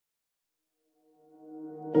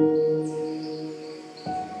First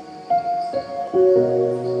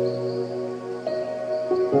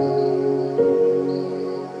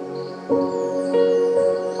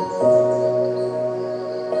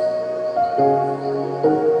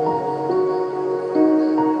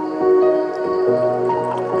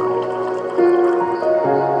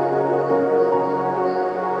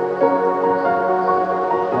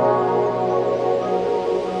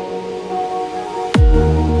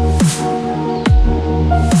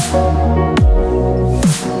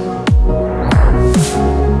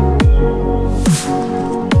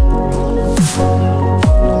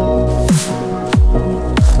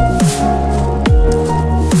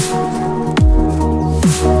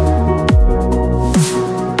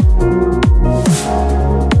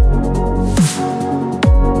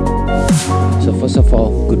of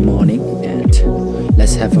all, good morning, and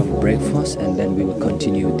let's have a breakfast and then we will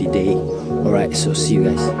continue the day. Alright, so see you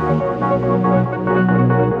guys.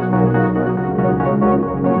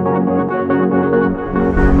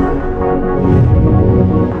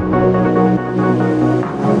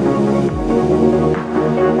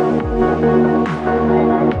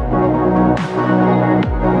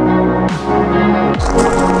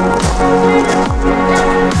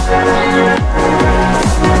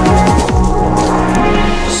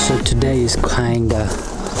 Today is kinda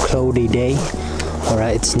cloudy day.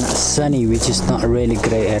 Alright, it's not sunny, which is not really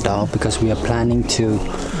great at all because we are planning to,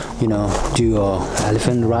 do a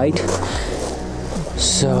elephant ride.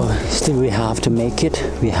 So still we have to make it.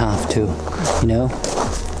 We have to,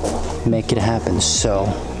 make it happen. So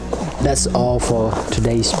that's all for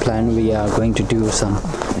today's plan. We are going to do some,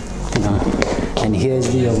 and here's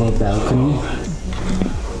the other balcony.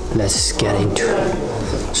 Let's get into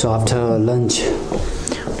it. So after lunch,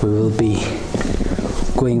 we will be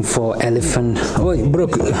going for elephant ride,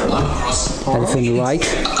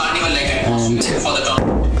 and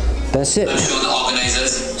that's it.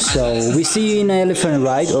 So we see you in elephant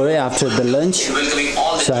ride already after the lunch.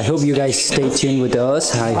 So I hope you guys stay tuned with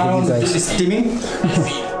us. I hope you guys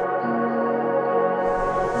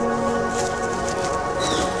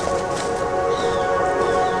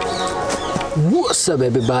what's up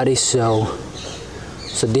everybody? So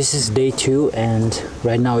this is day 2, and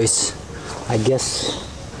right now it's, I guess,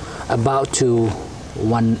 about to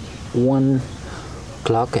 1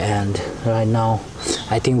 o'clock, and right now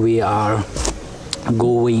I think we are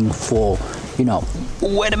going for,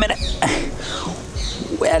 wait a minute,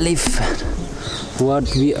 elephant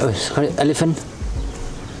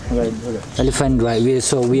ride.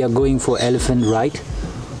 So we are going for elephant ride.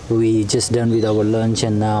 We just done with our lunch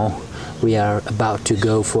and now we are about to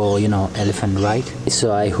go for elephant ride.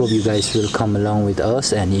 So I hope you guys will come along with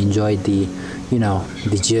us and enjoy the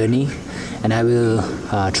the journey, and I will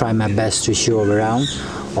try my best to show around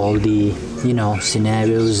all the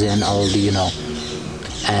scenarios and all the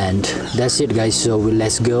and that's it guys. So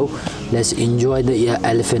let's go, let's enjoy the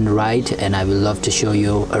elephant ride, and I will love to show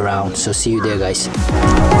you around. So see you there guys.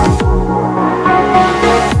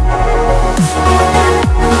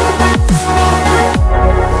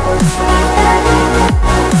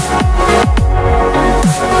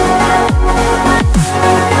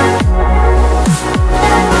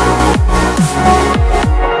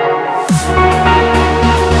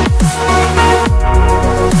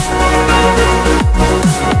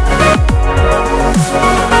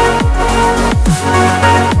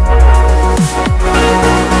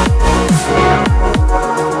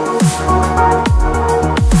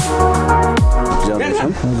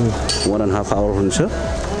 hour हुन्छ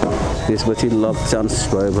त्यसपछि luck chance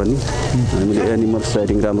भयो भने हामीले animal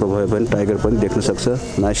siding राम्रो भयो भने tiger पनि देख्न सक्छ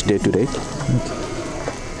नाइस डे टुडे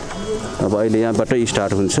अब अहिले यहाँबाट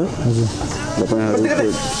स्टार्ट हुन्छ तपाईहरु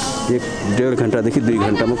 1.5 घण्टादेखि 2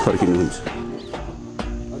 घण्टामा फर्किनुहुन्छ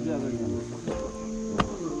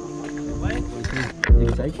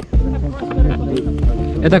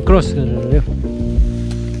यता क्रस गरेर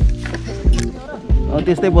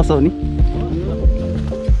त्यस्तै बसौ नि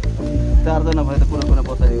चार जना भए त कुना कुना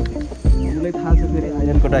बसायो उलाई थाहा छ फेरि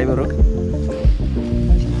आइल्यान्डको ड्राइभर हो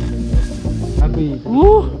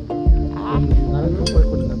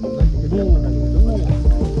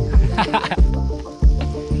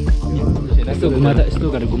यस्तो घुमा त यस्तो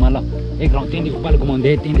गरेर घुमा ल एक राउन्ड त्यही उपाले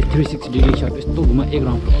घुमाउँदै त्यही 360 डिग्री छ यस्तो घुमा एक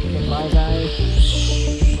राउन्ड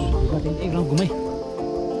एक राउन्ड घुमाइ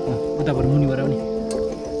उताबाट मुनिबाट आउने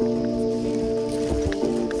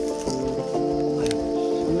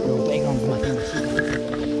एक राउन्ड घुमा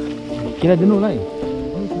किन दिनु होला है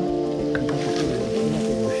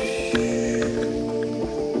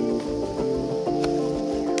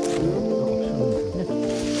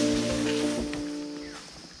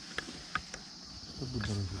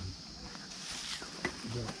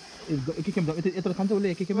के केम यत्रो खान्छ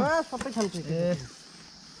उसले के केमा सबै खान्छ ए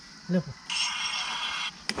ल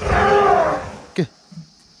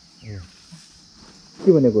के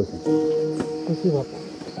भनेको छ खुसी भयो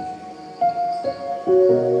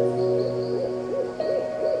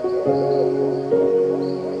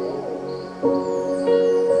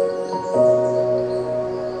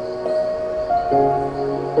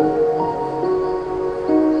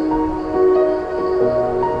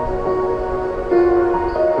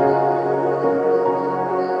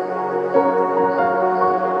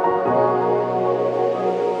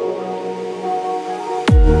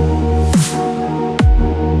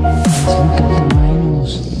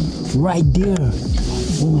right there.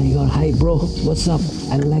 Oh my god, hi bro, what's up?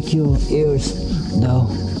 I like your ears though.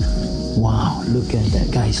 Wow, look at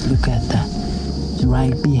that guys, look at that. It's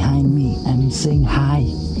right behind me. I'm saying hi.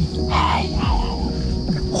 Hi.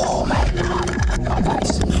 Oh my god. Oh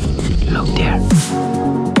guys, look there.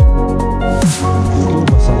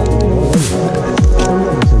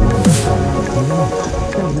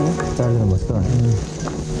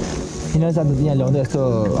 Ini satu dia ल्याउँदा यस्तो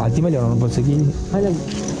हात्तीमै ल्याउनु पर्छ कि हैन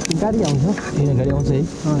गाडी आउँछ ए गाडी आउँछ है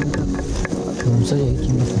हुन्छ है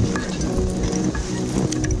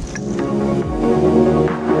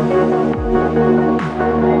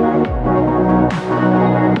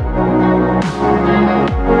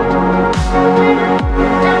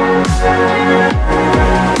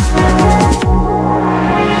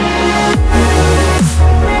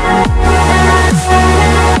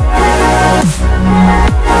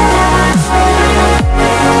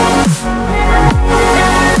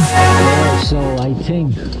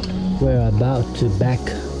we're about to back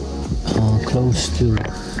close to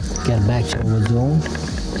get back to our zone,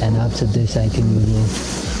 and after this I think we will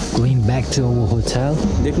going back to our hotel.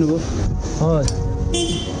 देख्नु भो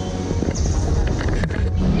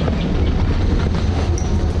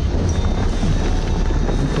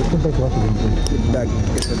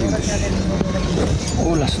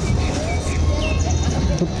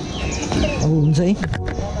हुन्छ है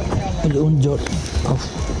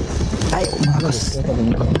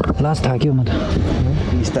लास्ट थाक्यो म त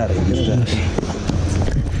बिस्तारै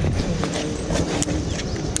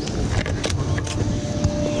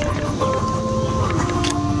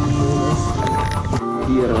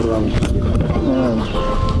गियरहरु आउँछ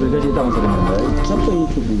दुईटा त आउँछ है सबै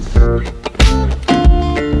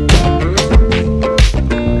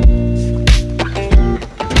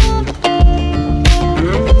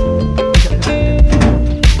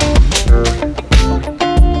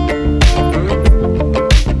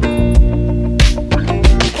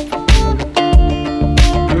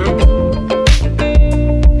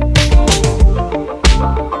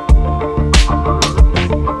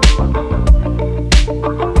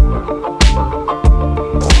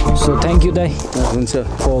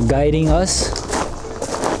for guiding us,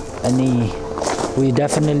 and we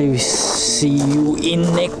definitely see you in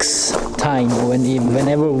next time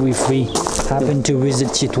whenever we free happen to visit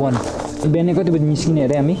Chitwan. बिहान कति बजे निस्किने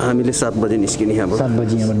अरे हामीले 7 बजे निस्किने अब 7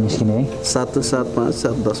 बजे यहाँबाट निस्किने है 7 5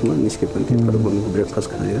 7 10 मा निस्के पनि त्यहाँबाट ब्रेकफास्ट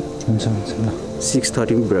खायो हुन्छ ल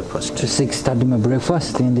 6:30 मा ब्रेकफास्ट 6:30 मा ब्रेकफास्ट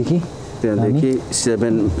त्यहाँदेखि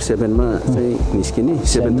 7 मा चाहिँ निस्किने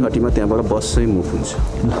 7:30 मा त्यहाँबाट बस चाहिँ मुभ हुन्छ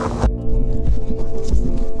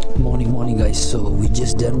Morning guys, so we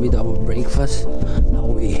just done with our breakfast. Now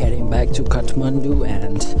we're heading back to Kathmandu,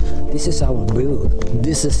 and this is our bill.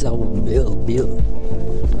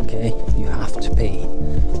 Okay, you have to pay.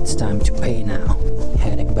 It's time to pay now.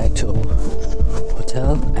 Heading back to our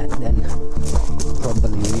hotel, and then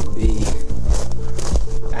probably we'll be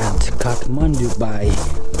at Kathmandu by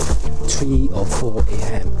 3 or 4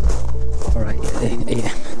 a.m. Alright,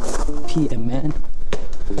 p.m. man.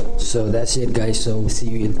 So that's it guys, so see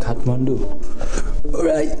you in Kathmandu.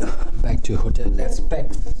 Alright, back to hotel. Let's pack.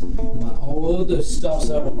 All the stuffs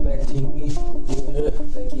are packing here,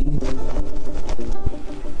 packing.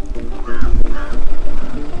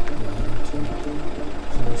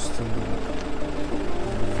 Close to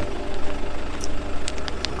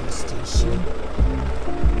the station.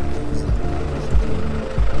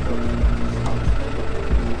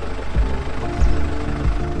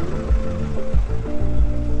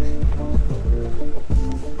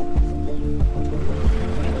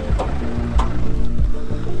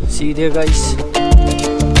 See you there guys.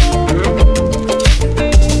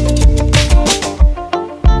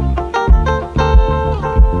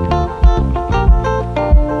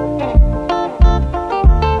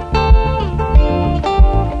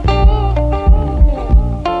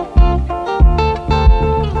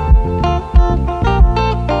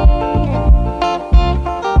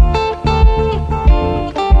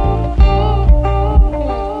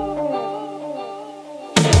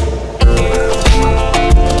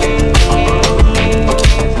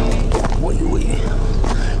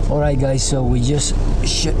 guys, so we just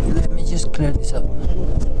let me just clear this up.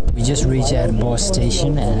 We just reached at bus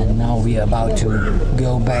station and now we are about to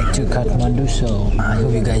go back to Kathmandu. So I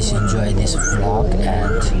hope you guys enjoy this vlog,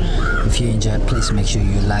 and if you enjoyed, please make sure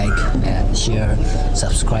you like and share,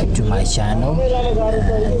 subscribe to my channel,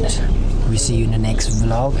 and we see you in the next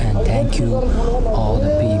vlog. And thank you all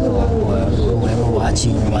the people whoever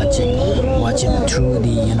watching through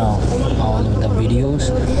the all of the videos,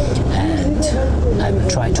 and I will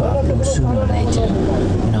try to upload sooner or later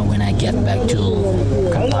when I get back to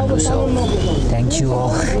Kathmandu. So thank you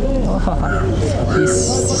all. He's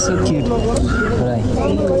so cute. Alright,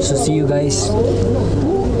 so see you guys.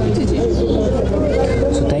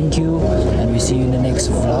 So thank you, and we see you in the next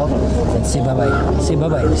vlog. And say bye bye. Say bye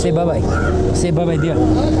bye. Say bye bye. Say bye bye, dear.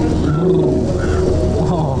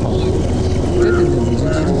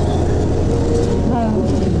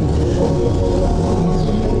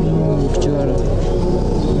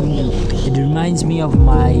 It reminds me of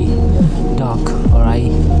my dog.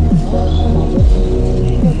 Alright.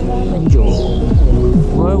 Enjoy.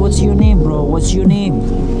 Well, what's your name, bro? What's your name?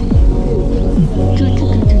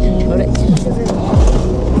 Alright.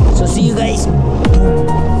 So see you guys.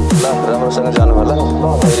 राम्रोसँग जानु होला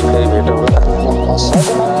फेरि भेटौँ होला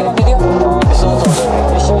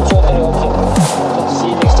See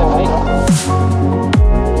you next time, right?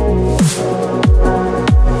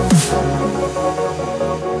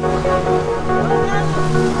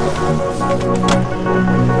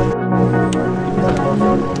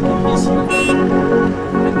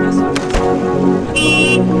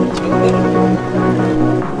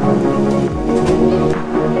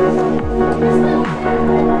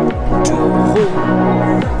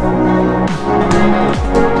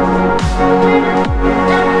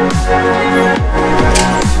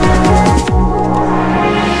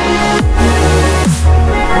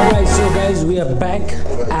 Back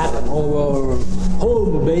at our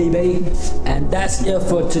home, baby, and that's it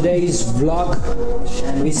for today's vlog.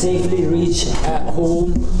 And we safely reached at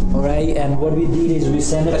home. Alright, and what we did is we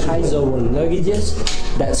sanitized our luggages.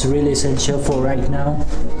 That's really essential for right now.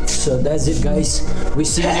 So that's it, guys. We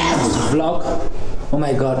see you in the next vlog. Oh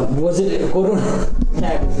my god, was it Corona?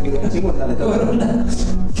 Corona.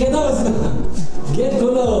 Get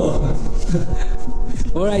Corona.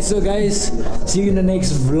 Alright, so guys, see you in the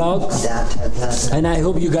next vlog, and I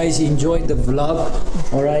hope you guys enjoyed the vlog.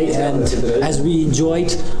 Alright, and as we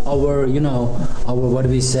enjoyed our what do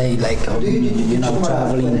we say, like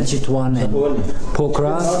traveling Chitwan and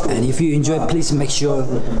Pokhara, and if you enjoyed, please make sure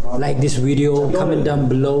like this video, comment down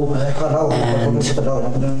below, and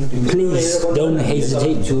please don't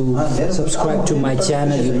hesitate to subscribe to my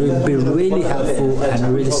channel. It will be really helpful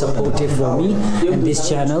and really supportive for me and this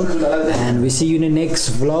channel. And we see you in the next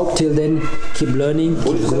vlog. Till then, keep learning,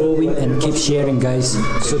 keep growing, and keep sharing, guys.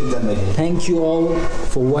 So thank you all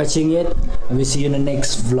for watching it, and we'll see you in the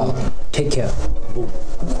next vlog. Take care. Boom.